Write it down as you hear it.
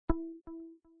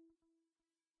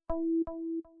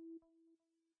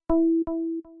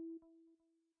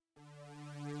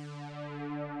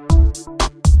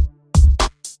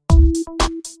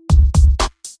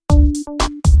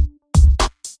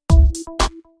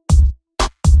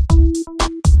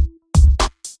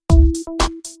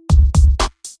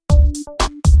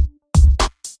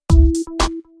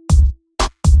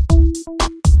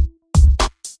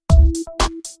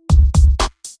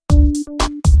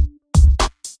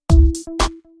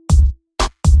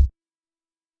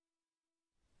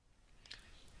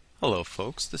Hello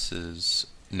folks, this is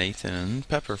Nathan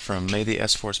Pepper from May the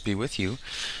S-Force be with you.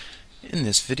 In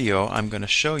this video I'm going to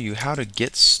show you how to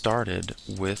get started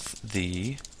with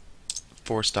the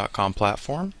Force.com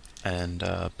platform and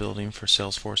building for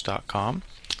SalesForce.com.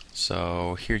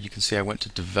 So here you can see I went to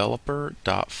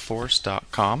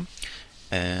developer.force.com,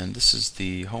 and this is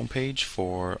the homepage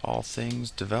for all things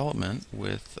development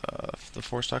with the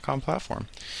Force.com platform.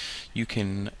 You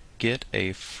can get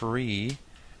a free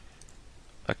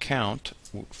account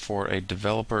for a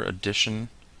developer edition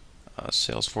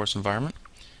Salesforce environment,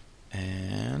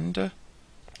 and I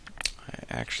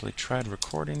actually tried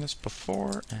recording this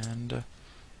before and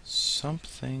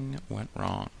something went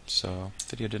wrong, so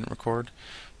video didn't record.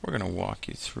 We're going to walk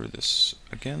you through this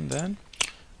again then.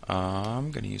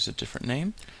 I'm going to use a different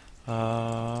name.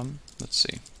 Let's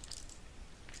see.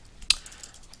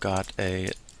 I've got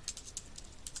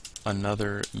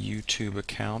another YouTube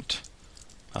account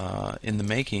in the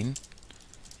making.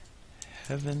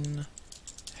 Heaven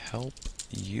help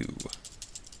you.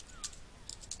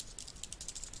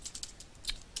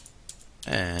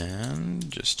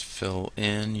 And just fill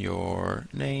in your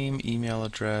name, email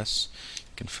address.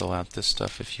 You can fill out this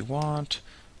stuff if you want.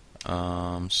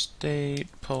 State,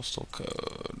 postal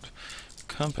code,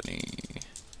 company.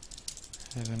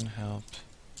 Heaven help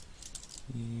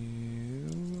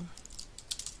you,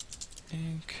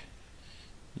 Inc.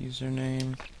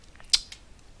 Username.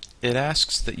 It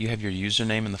asks that you have your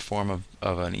username in the form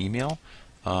of an email.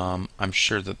 I'm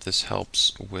sure that this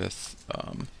helps with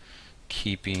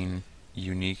keeping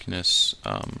uniqueness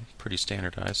pretty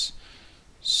standardized.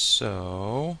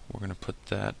 So we're going to put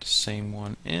that same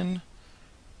one in.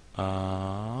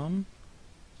 And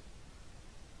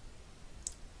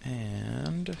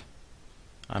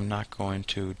I'm not going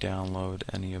to download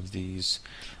any of these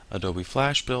Adobe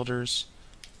Flash builders.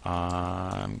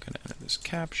 I'm going to enter this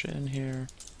caption in here.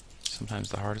 Sometimes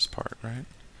the hardest part, right?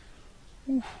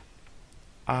 Ooh.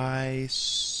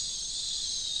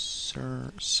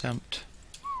 Semt.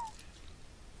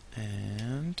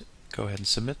 And go ahead and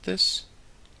submit this.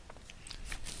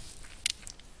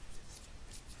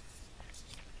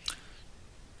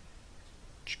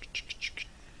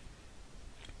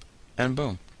 And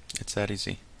boom, it's that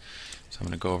easy. So I'm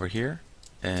going to go over here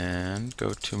and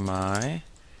go to my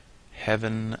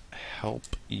Heaven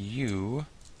help you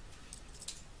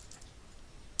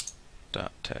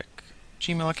 .tech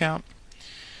Gmail account,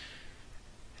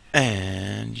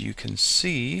 and you can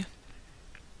see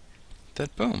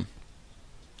that boom,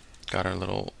 got our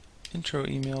little intro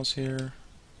emails here,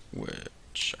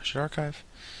 which I should archive,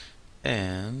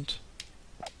 and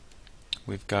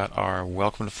we've got our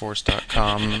welcome to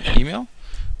force.com email,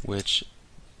 which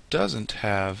doesn't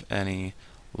have any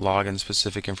login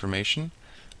specific information,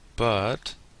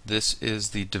 but this is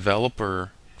the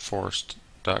developer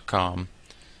force.com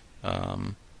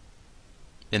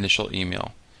initial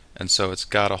email, and so it's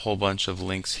got a whole bunch of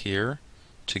links here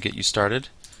to get you started,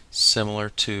 similar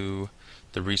to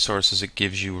the resources it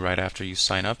gives you right after you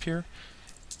sign up here.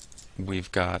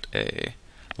 We've got a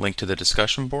link to the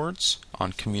discussion boards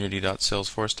on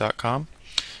community.salesforce.com.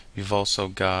 We've also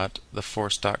got the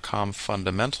Force.com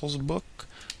Fundamentals book,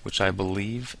 which I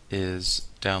believe is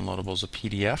downloadable as a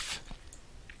PDF.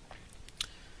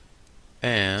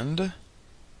 And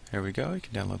here we go. You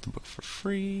can download the book for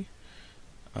free.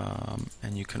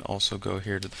 And you can also go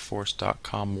here to the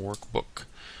Force.com workbook,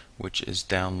 which is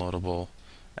downloadable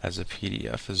as a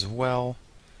PDF as well.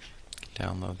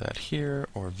 Download that here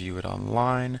or view it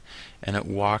online, and it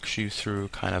walks you through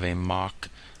kind of a mock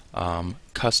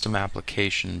custom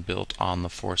application built on the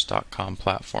Force.com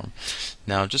platform.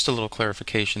 Now, just a little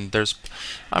clarification.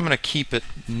 I'm going to keep it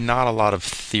not a lot of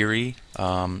theory.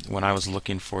 When I was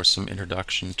looking for some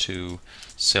introduction to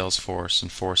Salesforce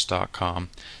and Force.com,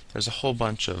 there's a whole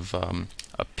bunch of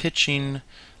pitching, a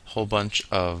whole bunch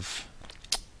of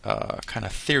kind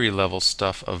of theory level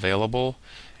stuff available,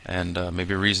 and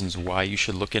maybe reasons why you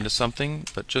should look into something,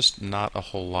 but just not a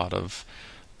whole lot of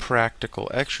practical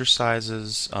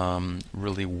exercises,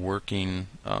 really working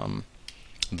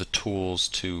the tools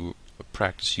to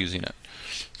practice using it.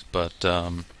 But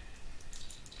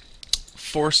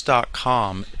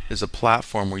Force.com is a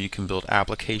platform where you can build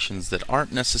applications that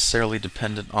aren't necessarily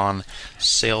dependent on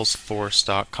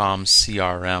SalesForce.com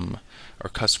CRM or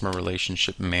customer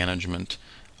relationship management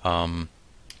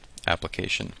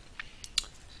application.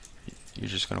 You're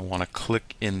just going to want to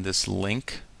click in this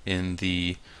link in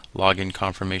the login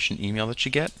confirmation email that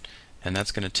you get, and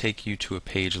that's going to take you to a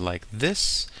page like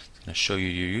this. It's going to show you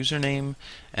your username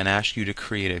and ask you to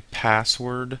create a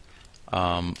password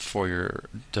for your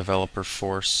Developer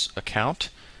Force account,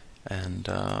 and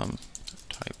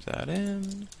type that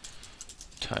in,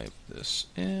 type this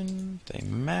in, they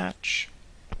match,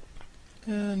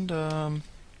 and I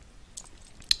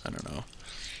don't know,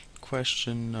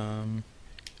 question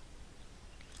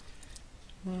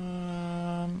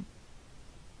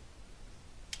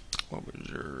what was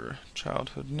your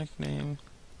childhood nickname?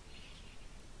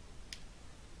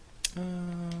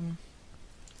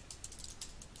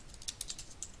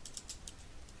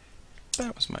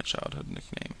 That was my childhood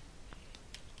nickname.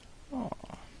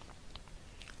 Aww.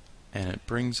 And it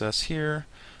brings us here.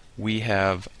 We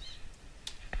have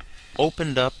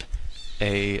opened up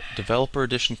a developer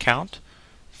edition account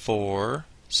for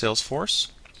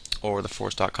SalesForce or the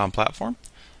Force.com platform,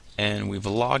 and we've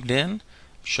logged in,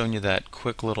 shown you that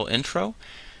quick little intro.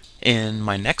 In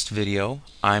my next video,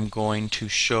 I'm going to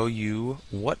show you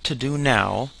what to do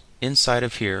now inside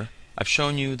of here. I've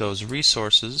shown you those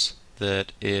resources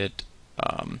that it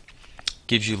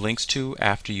gives you links to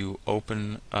after you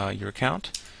open your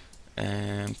account,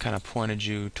 and kind of pointed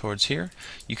you towards here.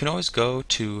 You can always go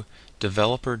to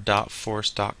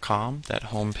developer.force.com, that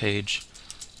home page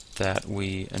that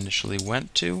we initially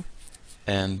went to,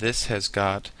 and this has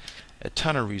got a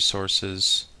ton of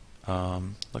resources.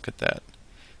 Look at that.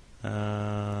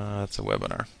 That's a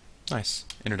webinar. Nice.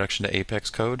 Introduction to Apex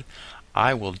Code.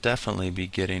 I will definitely be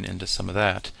getting into some of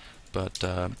that, but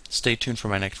stay tuned for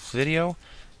my next video.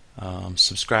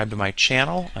 Subscribe to my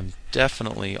channel. I'm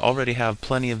definitely already have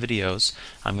plenty of videos.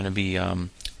 I'm going to be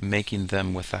making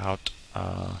them without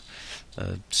a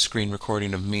screen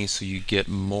recording of me, so you get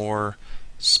more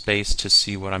space to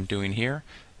see what I'm doing here.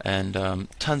 And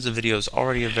tons of videos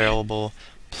already available,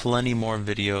 plenty more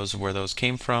videos where those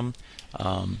came from.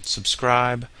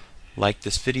 Subscribe, like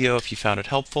this video if you found it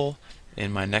helpful.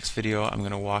 In my next video, I'm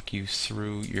going to walk you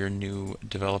through your new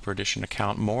Developer Edition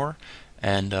account more.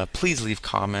 And please leave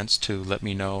comments to let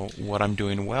me know what I'm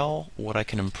doing well, what I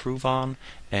can improve on,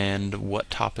 and what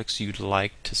topics you'd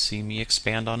like to see me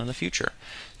expand on in the future.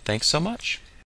 Thanks so much.